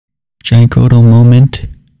GiantGrotle moment.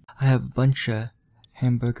 I have a bunch of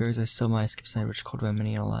hamburgers. I stole my skip sandwich, cold red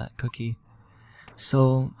mini, and all that cookie.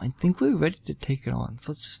 So I think we're ready to take it on.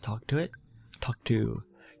 So let's just talk to it. Talk to you.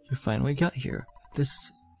 Finally got here.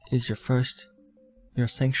 This is your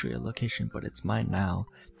sanctuary location, but it's mine now.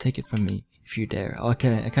 Take it from me if you dare.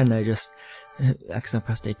 Okay, I kind of just accidentally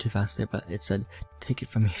pressed A too fast there, but it said take it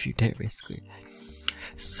from me if you dare, basically.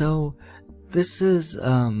 So this is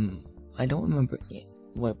I don't remember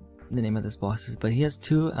what the name of this boss is, but he has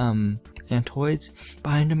two antoids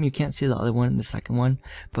behind him. You can't see the other one, the second one,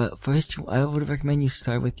 but first I would recommend you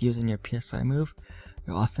start with using your PSI move,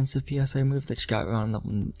 your offensive PSI move that you got around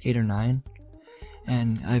level 8 or 9.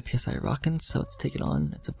 And I have PSI rockin', so let's take it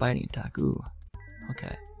on. It's a biting attack. Ooh,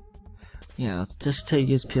 okay. Yeah, let's just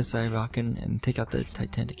use PSI rockin' and take out the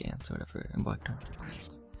Titanic ants or whatever, and black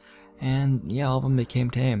ants. And yeah, all of them became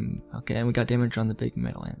tame. Okay, and we got damage on the big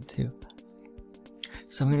metal ant too.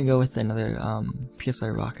 So I'm gonna go with another PSI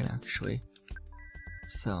rockin' actually.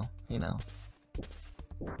 So, you know.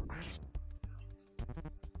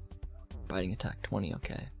 Biting attack 20,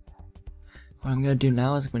 okay. What I'm gonna do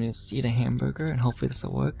now is I'm gonna eat a hamburger and hopefully this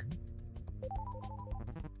will work.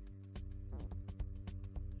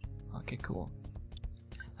 Okay, cool.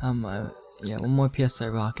 Yeah, one more PSI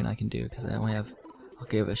rockin' I can do because I only have.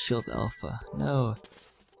 Okay, I have a shield alpha. No.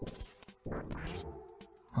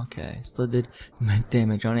 Okay, still did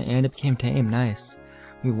damage on it and it became tame. Nice.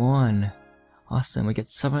 We won. Awesome. We get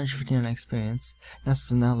 759 experience. This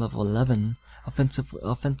is now level 11. Offensive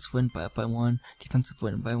went up by 1. Defensive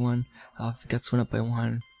went up by 1. Guts went up by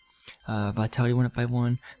 1. Vitality went up by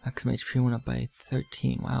 1. Maximum HP went up by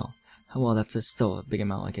 13. Wow. Well, that's still a big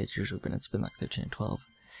amount like it's usually been. It's been like 13 and 12.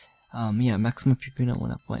 Yeah, maximum PP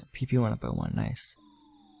went up by 1. Nice.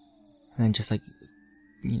 And then just like,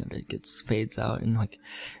 you know, it fades out and like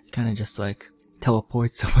kind of just like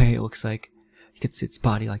teleports away. It looks like you can see its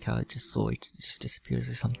body, like how it just slowly just disappears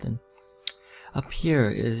or something. Up here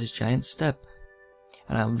is Giant Step,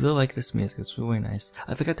 and I really like this music. It's really nice.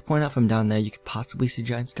 I forgot to point out from down there you could possibly see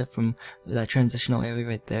Giant Step from that transitional area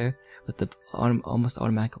right there with the almost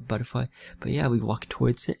automatic butterfly. But yeah, we walk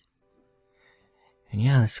towards it, and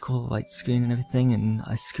yeah, this cool light screen and everything, and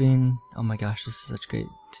a screen. Oh my gosh, this is such a great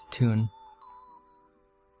tune.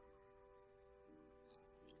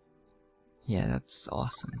 Yeah, that's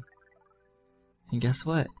awesome. And guess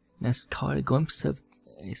what? That's caught a glimpse of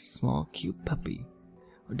a small, cute puppy.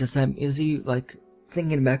 Or is he like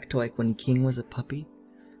thinking back to like when King was a puppy?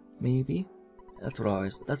 Maybe. That's what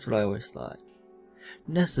I always thought.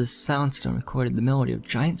 Nessa's Soundstone recorded the melody of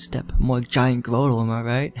Giant Step, more GiantGrotle, am I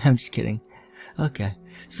right? I'm just kidding. Okay,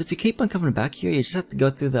 so if you keep on coming back here, you just have to go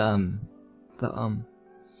through the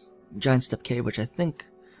Giant Step cave, which I think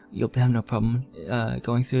you'll have no problem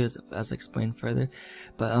going through as explained further.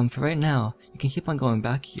 But for right now, you can keep on going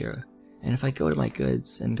back here. And if I go to my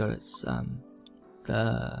goods and go to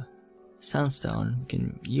the Soundstone, we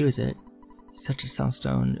can use it, touch the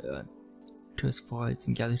Soundstone to his foreheads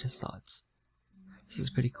and gather his thoughts. This is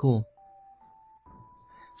pretty cool.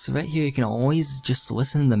 So right here, you can always just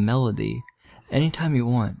listen to the melody anytime you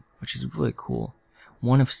want, which is really cool.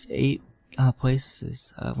 One of 8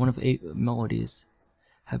 places, one of 8 melodies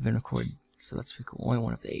have been recorded, so that's pretty cool. Only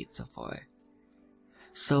one of the 8 so far.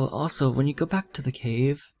 So also, when you go back to the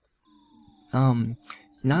cave, now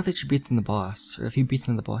that you've beaten the boss, or if you've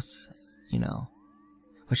beaten the boss, you know,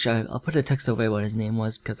 which I'll put a text away what his name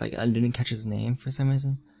was because I didn't catch his name for some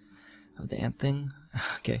reason of the ant thing.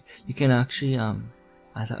 Okay, you can actually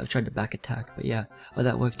I thought I tried to back attack, but yeah, oh,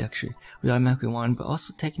 that worked actually. We automatically won, but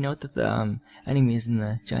also take note that the enemies in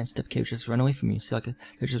the Giant Step cave just run away from you. See, like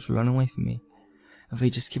they're just running away from me. If we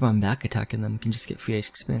just keep on back attacking them, we can just get free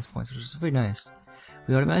experience points, which is very nice.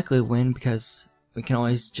 We automatically win because we can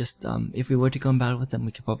always just, if we were to go in battle with them,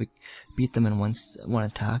 we could probably beat them in one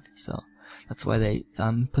attack. So that's why they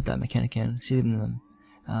put that mechanic in. See them,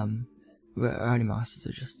 already mouses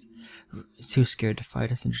are just too scared to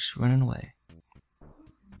fight us and just running away.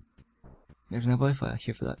 There's no butterfly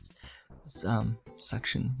here for that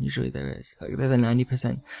section. Usually there is. Like, there's a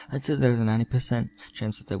 90%. I'd say there's a 90%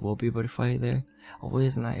 chance that there will be a butterfly there,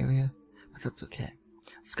 always in that area, but that's okay.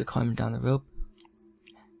 Let's go climbing down the rope.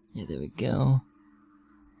 Yeah, there we go.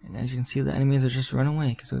 And as you can see, the enemies are just running away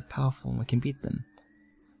because we're powerful and we can beat them.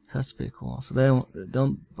 So that's pretty cool. So they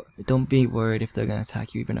don't be worried if they're gonna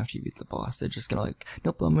attack you even after you beat the boss. They're just gonna like,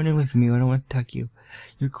 nope, I'm running away from you. I don't want to attack you.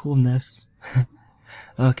 Your coolness.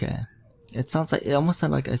 Okay. It sounds like, it almost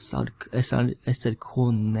sounded like I said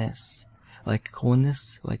coolness. Like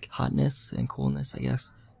coolness, like hotness and coolness, I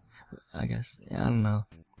guess. Yeah, I don't know.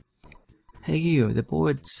 Hey you, the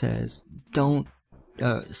board says, don't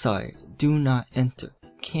sorry, do not enter.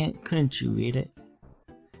 Couldn't you read it?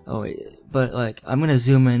 Oh wait, but like, I'm gonna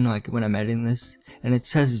zoom in like when I'm editing this, and it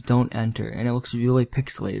says don't enter, and it looks really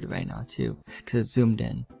pixelated right now too, because it's zoomed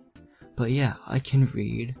in. But yeah, I can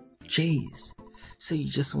read. Jeez. So you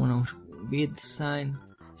just wanna read the sign?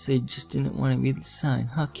 So you just didn't wanna read the sign,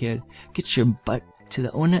 huh kid? Get your butt to the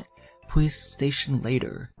Onet police station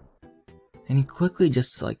later. And he quickly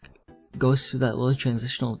just like goes through that little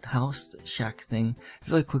transitional house shack thing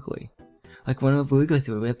really quickly. Like whenever we go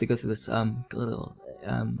through it, we have to go through this little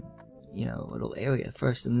you know, little area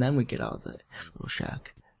first, and then we get out of the little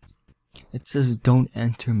shack. It says don't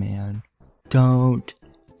enter, man. Don't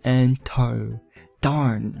enter.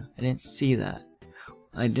 Darn, I didn't see that.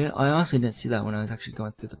 I honestly didn't see that when I was actually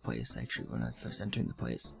going through the place, actually, when I first entered the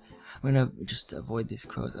place. I'm gonna just avoid these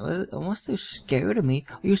crows. Unless they're scared of me.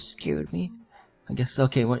 Are you scared of me? I guess,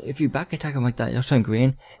 okay, well, if you back attack them like that, you'll turn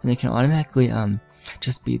green, and they can automatically,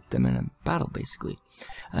 just beat them in a battle, basically.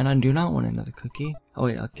 And I do not want another cookie. Oh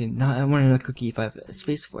wait, okay, now I want another cookie if I have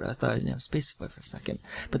space for it. I thought I didn't have space for it for a second.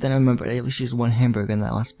 But then I remembered I at least used one hamburger in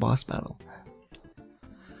that last boss battle.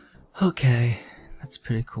 Okay, that's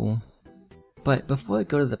pretty cool. But before I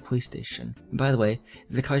go to the police station, and by the way,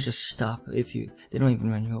 the cars just stop they don't even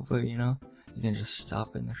run you over, you know? You can just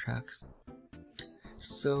stop in the tracks.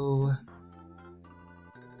 So,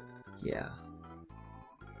 yeah.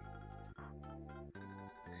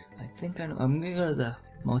 I think I'm gonna go to the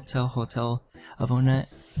hotel of Onet.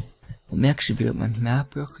 Let me actually view up my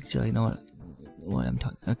map real quick so I know what I'm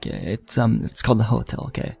talking. Okay, it's called the hotel.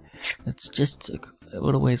 Okay, it's just a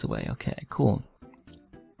little ways away. Okay, cool.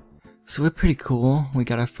 So we're pretty cool. We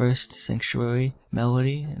got our first sanctuary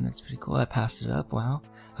melody, and that's pretty cool. I passed it up. Wow.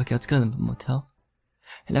 Okay, let's go to the motel.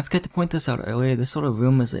 And I forgot to point this out earlier. This sort of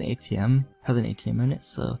room is an ATM. Has an ATM in it,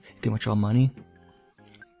 so you can withdraw money.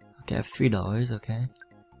 Okay, I have $3. Okay.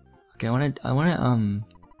 Okay, I wanna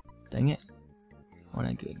dang it. I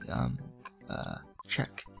wanna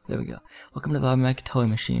check. There we go. Welcome to the automatic teller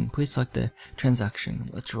machine. Please select the transaction.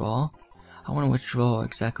 Withdraw. I wanna withdraw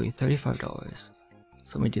exactly $35.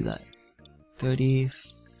 So let me do that.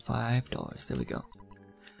 $35. There we go.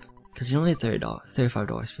 Because you only need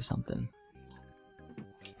 $35 for something.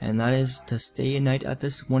 And that is to stay a night at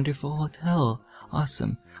this wonderful hotel.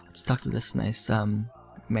 Awesome. Let's talk to this nice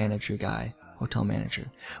manager guy. Hotel manager.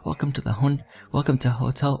 Welcome to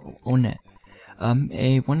Hotel Onet.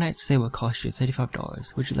 A one-night stay will cost you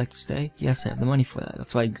 $35. Would you like to stay? Yes, I have the money for that.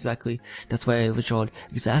 That's why I withdrew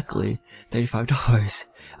exactly $35.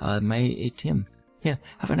 My ATM. Yeah,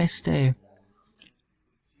 have a nice stay.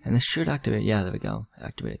 And this should activate. Yeah, there we go.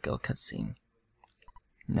 Activate it. Go cutscene.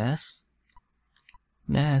 Ness?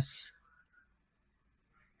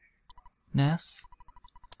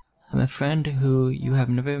 I'm a friend who you have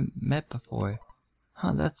never met before.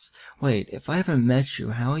 Huh, wait, if I haven't met you,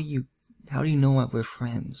 how do you know that we're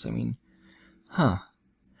friends? I mean, huh.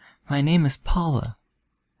 My name is Paula.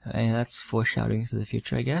 And that's foreshadowing for the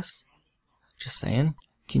future, I guess. Just saying.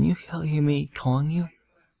 Can you hear me calling you?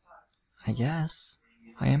 I guess.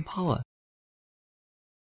 I am Paula.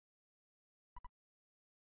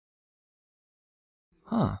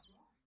 Huh.